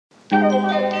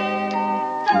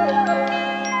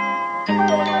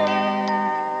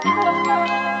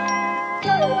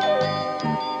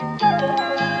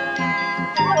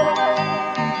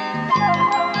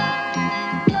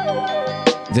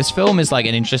This film is like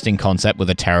an interesting concept with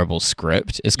a terrible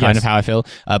script is kind of how I feel,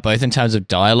 both in terms of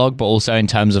dialogue, but also in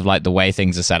terms of like the way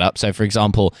things are set up. So for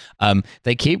example,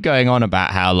 they keep going on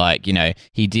about how like, you know,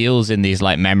 he deals in these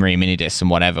like memory mini discs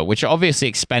and whatever, which are obviously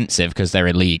expensive because they're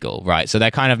illegal, right? So they're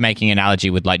kind of making an analogy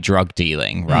with like drug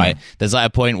dealing, right? There's like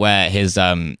a point where his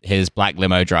black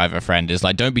limo driver friend is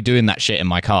like, don't be doing that shit in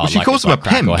my car. Well, she like calls him a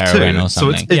pimp too,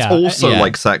 so it's also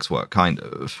like sex work, kind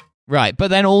of. Right, but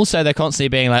then also they're constantly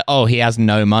being like, oh, he has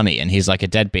no money and he's like a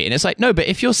deadbeat. And it's like, no, but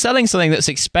if you're selling something that's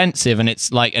expensive and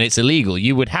it's illegal,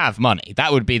 you would have money.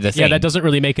 That would be the thing. Yeah, that doesn't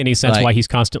really make any sense why he's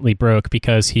constantly broke,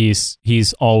 because he's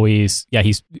always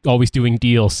doing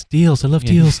deals. Deals, I love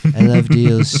deals. I love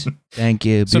deals. Thank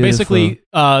you. Beautiful. So basically,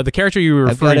 the character you were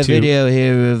referring to... I've got a video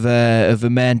here of a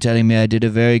man telling me I did a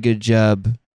very good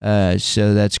job.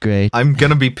 So that's great. I'm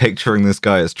gonna be picturing this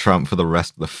guy as Trump for the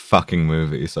rest of the fucking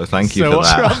movie. So thank you for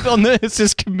that. Trump on this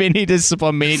is mini discs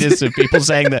upon mini discs of people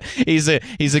saying that he's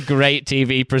a great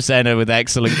TV presenter with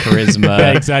excellent charisma.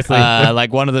 Yeah, exactly.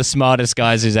 Like one of the smartest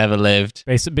guys who's ever lived.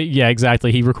 Basically, yeah,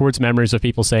 exactly. He records memories of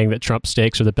people saying that Trump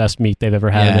steaks are the best meat they've ever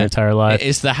had in their entire life.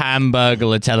 It's the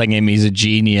Hamburglar telling him he's a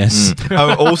genius.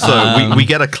 Oh, also, we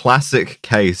get a classic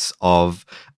case of.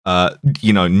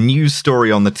 News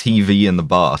story on the TV in the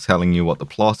bar telling you what the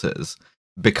plot is,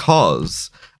 because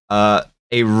a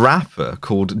rapper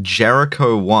called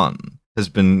Jericho 1 has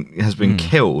been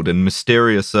killed in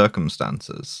mysterious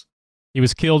circumstances. He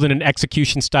was killed in an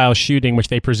execution-style shooting, which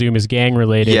they presume is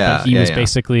gang-related. Yeah, but he was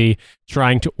basically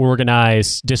trying to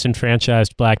organize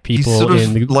disenfranchised black people. He's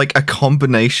sort of like a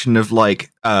combination of like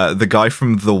the guy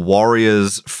from The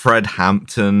Warriors, Fred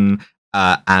Hampton,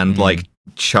 and like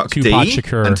Chuck Tupac D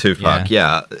Shakur. And Tupac,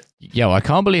 yeah. Yo, I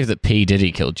can't believe that P.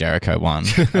 Diddy killed Jericho 1.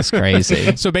 That's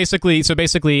crazy. So basically,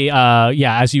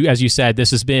 as you said,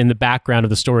 this has been in the background of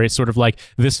the story. It's sort of like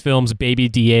this film's Baby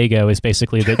Diego is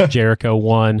basically that Jericho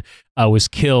 1 was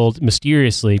killed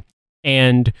mysteriously,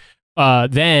 and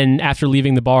then after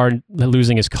leaving the bar and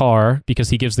losing his car because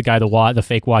he gives the guy the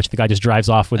fake watch, the guy just drives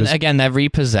off with his... Again, they're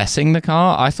repossessing the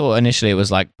car. I thought initially it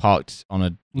was like parked on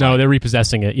a... No, they're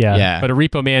repossessing it, yeah. But a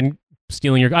repo man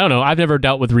stealing your... I don't know. I've never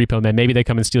dealt with repo men. Maybe they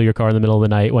come and steal your car in the middle of the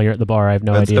night when you're at the bar. I have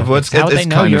no idea. It's kind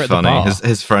of funny.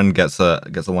 His friend gets a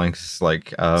line. He's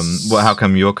like, well, how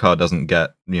come your car doesn't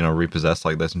get repossessed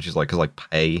like this? And she's like, because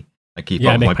I keep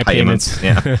up my payments.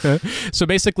 Yeah. So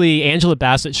basically, Angela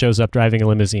Bassett shows up driving a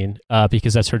limousine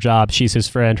because that's her job. She's his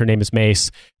friend. Her name is Mace.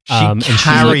 And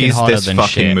carries this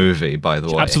fucking movie, by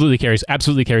the way. Absolutely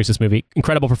carries this movie.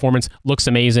 Incredible performance. Looks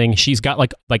amazing. She's got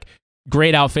like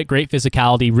great outfit, great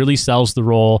physicality, really sells the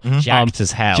role. Jacked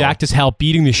as hell,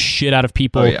 beating the shit out of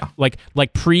people. Oh, yeah.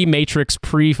 Like pre-Matrix,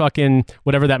 pre-fucking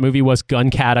whatever that movie was, Gun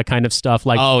Kata kind of stuff.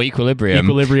 Like Equilibrium.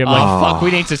 Like,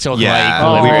 we need to talk we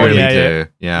about really Equilibrium.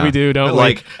 do. Yeah, we do. Don't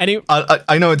we?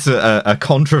 I know it's a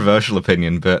controversial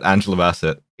opinion, but Angela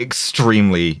Bassett,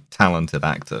 extremely talented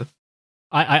actor.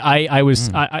 I was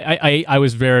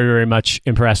very, very much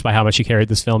impressed by how much she carried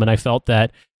this film, and I felt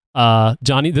that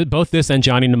both this and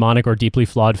Johnny Mnemonic are deeply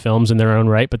flawed films in their own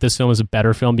right, but this film is a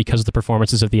better film because of the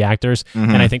performances of the actors,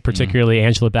 and I think particularly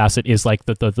Angela Bassett is like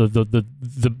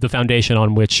the foundation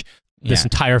on which this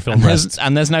entire film rests.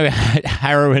 And there's no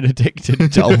heroin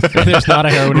addicted dolphin. There's not a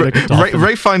heroin addicted dolphin.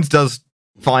 Ray Fiennes does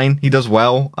fine. He does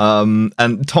well.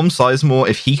 And Tom Sizemore,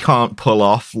 if he can't pull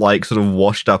off like sort of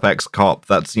washed up ex-cop,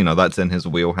 that's in his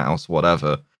wheelhouse,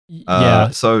 whatever.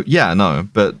 But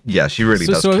she really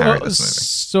does carry this movie.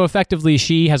 So effectively,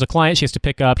 she has a client she has to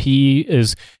pick up. He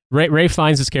is Ray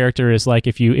Fiennes' character is like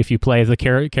if you play the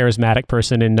charismatic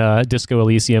person in Disco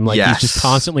Elysium, like he's just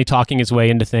constantly talking his way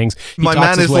into things. My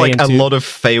man is like a lot of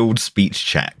failed speech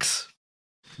checks.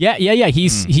 Yeah.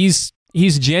 He's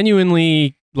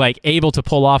genuinely like able to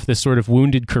pull off this sort of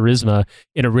wounded charisma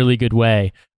in a really good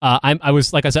way.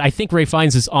 I think Ray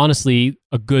Fiennes is honestly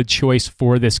a good choice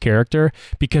for this character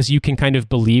because you can kind of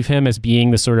believe him as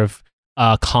being the sort of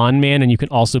con man, and you can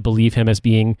also believe him as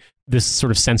being this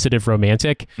sort of sensitive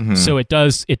romantic. So it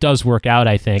does work out,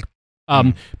 I think.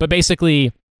 But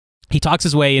basically, he talks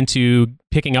his way into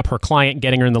picking up her client,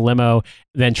 getting her in the limo,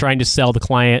 then trying to sell the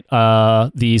client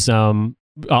these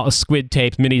squid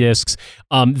tape mini discs.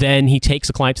 Then he takes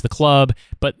a client to the club,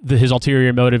 but his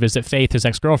ulterior motive is that Faith, his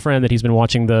ex-girlfriend that he's been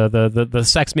watching the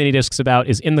sex mini discs about,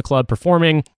 is in the club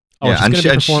performing.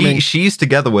 She's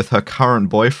together with her current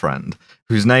boyfriend,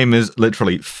 whose name is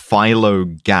literally Philo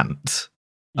Gant.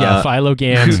 Philo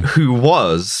Gant, who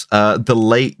was the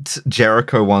late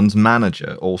Jericho 1's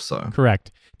manager also.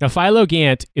 Correct. Now, Philo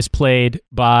Gant is played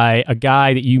by a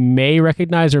guy that you may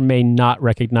recognize or may not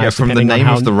recognize. Yeah, from The Name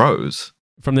of the Rose.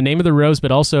 From The Name of the Rose,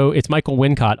 but also it's Michael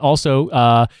Wincott.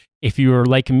 Also, if you're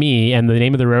like me and The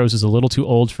Name of the Rose is a little too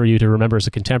old for you to remember as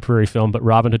a contemporary film, but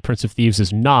Robin Hood, Prince of Thieves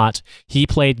is not, he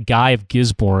played Guy of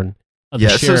Gisborne.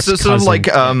 So sort of like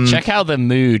check out the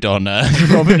mood on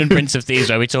Robin and Prince of Thieves,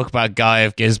 where we talk about Guy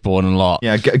of Gisborne a lot.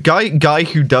 Yeah, guy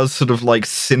who does sort of like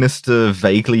sinister,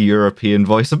 vaguely European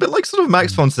voice, a bit like sort of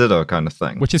Max von Sydow kind of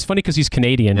thing. Which is funny because he's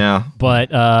Canadian. Yeah,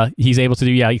 but he's able to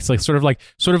do he's like sort of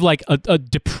like a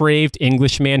depraved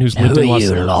Englishman who's lived in Los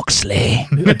Angeles. Loxley?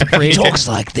 He talks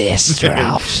like this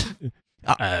throughout.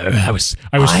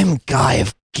 I'm Guy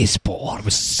of Gisborne. I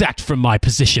was sacked from my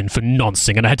position for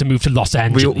noncing, and I had to move to Los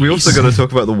Angeles. We also got to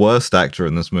talk about the worst actor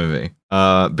in this movie,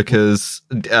 because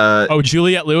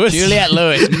Juliette Lewis. Juliette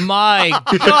Lewis, my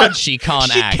God, she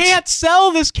can't act. She can't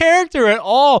sell this character at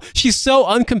all. She's so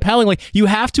uncompelling. Like, you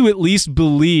have to at least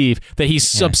believe that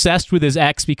he's obsessed with his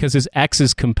ex because his ex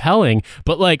is compelling,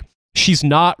 but like, she's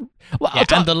not.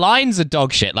 And the lines are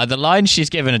dog shit. Like, the lines she's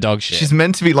given are dog shit. She's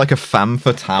meant to be like a femme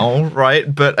fatale,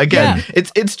 right? But again,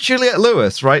 it's Juliette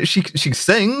Lewis, right? She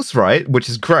sings, right, which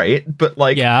is great. But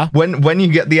like, when you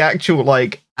get the actual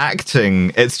like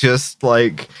acting, it's just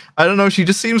like, I don't know. She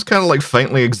just seems kind of like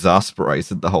faintly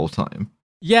exasperated the whole time.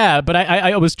 Yeah, but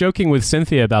I was joking with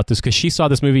Cynthia about this because she saw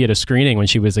this movie at a screening when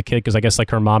she was a kid, because I guess like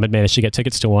her mom had managed to get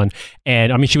tickets to one,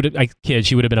 and I mean she would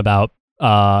have been about. She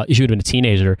would have been a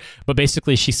teenager, but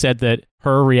basically she said that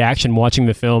her reaction watching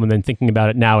the film and then thinking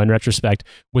about it now in retrospect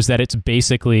was that it's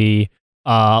basically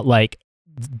like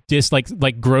this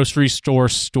like grocery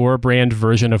store brand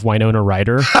version of Winona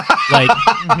Ryder. Like,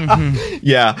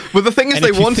 yeah. But the thing is,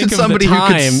 they wanted somebody who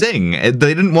could sing. They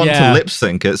didn't want to lip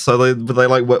sync it, so they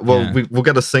like, we'll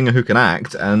get a singer who can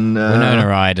act. And Winona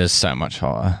Ryder's so much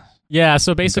hotter. Yeah,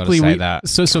 so basically,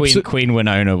 Queen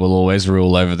Winona will always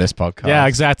rule over this podcast. Yeah,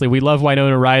 exactly. We love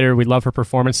Winona Ryder. We love her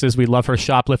performances. We love her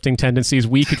shoplifting tendencies.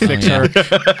 We could fix her.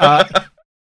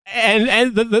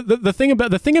 And the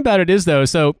thing about it is, though,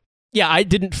 so yeah, I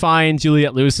didn't find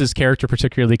Juliette Lewis's character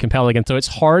particularly compelling, and so it's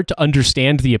hard to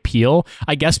understand the appeal.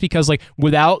 I guess because like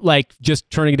without like just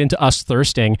turning it into us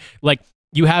thirsting, like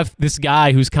you have this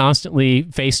guy who's constantly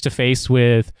face to face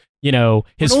with. You know,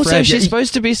 his also, friend. She's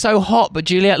supposed to be so hot, but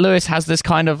Juliette Lewis has this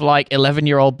kind of like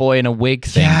 11-year-old boy in a wig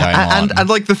thing going on. And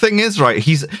like the thing is, right,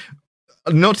 he's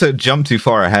not to jump too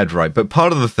far ahead, right, but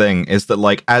part of the thing is that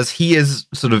like as he is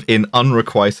sort of in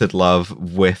unrequited love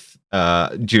with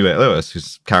Juliette Lewis,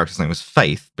 whose character's name is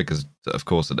Faith, because of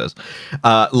course it is,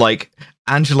 like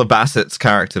Angela Bassett's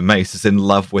character Mace is in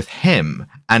love with him,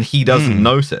 and he doesn't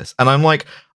notice. And I'm like,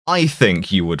 I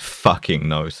think you would fucking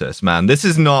notice, man. This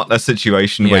is not a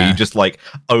situation where you just like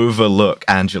overlook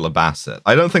Angela Bassett.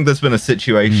 I don't think there's been a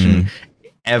situation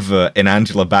ever in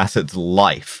Angela Bassett's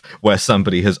life where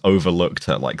somebody has overlooked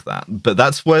her like that. But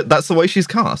that's the way she's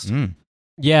cast.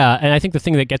 Yeah, and I think the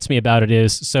thing that gets me about it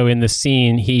is, so in the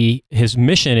scene, his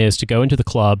mission is to go into the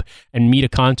club and meet a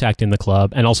contact in the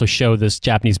club and also show this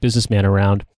Japanese businessman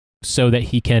around so that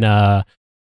he can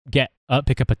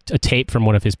pick up a tape from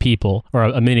one of his people, or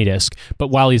a mini disc. But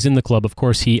while he's in the club, of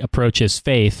course, he approaches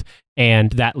Faith,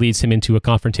 and that leads him into a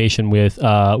confrontation with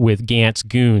Gant's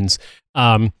goons,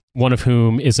 one of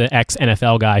whom is an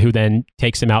ex-NFL guy who then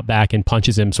takes him out back and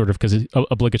punches him, sort of because it's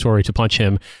obligatory to punch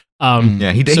him.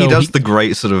 He does the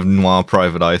great sort of noir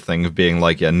private eye thing of being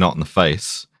like, not in the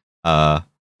face,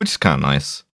 which is kind of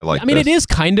nice. I mean, it is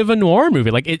kind of a noir movie.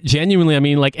 Like, it genuinely, I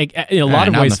mean, like, in a lot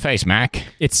of ways, in the face, Mac.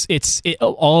 It's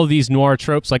all of these noir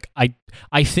tropes. Like,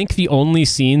 I think the only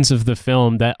scenes of the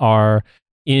film that are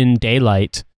in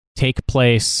daylight take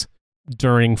place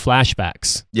during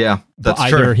flashbacks. Yeah, that's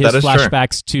either true. His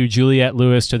flashbacks to Juliette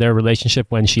Lewis, to their relationship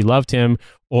when she loved him,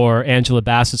 or Angela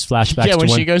Bassett's flashbacks. Yeah, when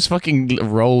she goes fucking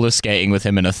roller skating with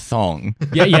him in a thong.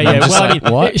 Yeah. Well, I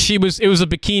mean, what? It was a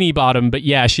bikini bottom, but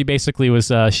yeah, she basically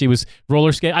was. She was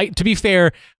roller skating. To be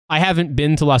fair, I haven't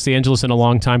been to Los Angeles in a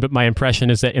long time, but my impression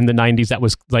is that in the 90s, that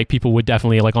was like people would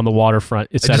definitely like on the waterfront,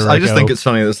 etc. I just think it's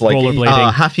funny. It's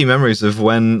like happy memories of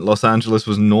when Los Angeles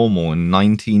was normal in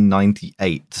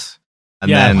 1998.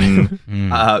 And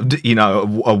then,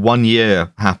 a 1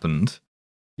 year happened.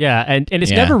 Yeah, and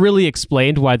it's never really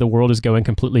explained why the world is going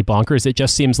completely bonkers. It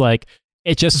just seems like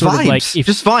it just sort of like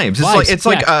just vibes. It's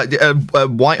like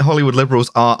white Hollywood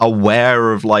liberals are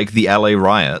aware of like the LA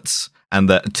riots and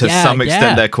that to some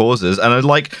extent their causes, and are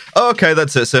like, oh, okay,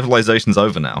 that's it. Civilization's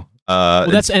over now.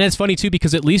 Well, it's funny too,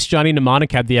 because at least Johnny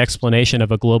Mnemonic had the explanation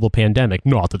of a global pandemic.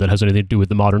 Not that has anything to do with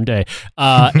the modern day.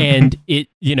 And it,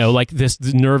 like this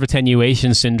nerve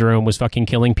attenuation syndrome was fucking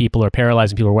killing people or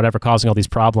paralyzing people or whatever, causing all these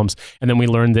problems. And then we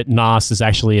learned that NOS is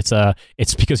actually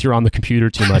it's because you're on the computer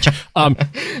too much.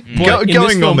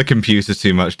 Going on the computer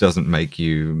too much doesn't make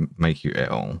you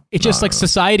ill. It's just like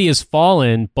society has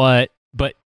fallen, but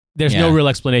there's no real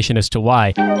explanation as to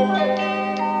why.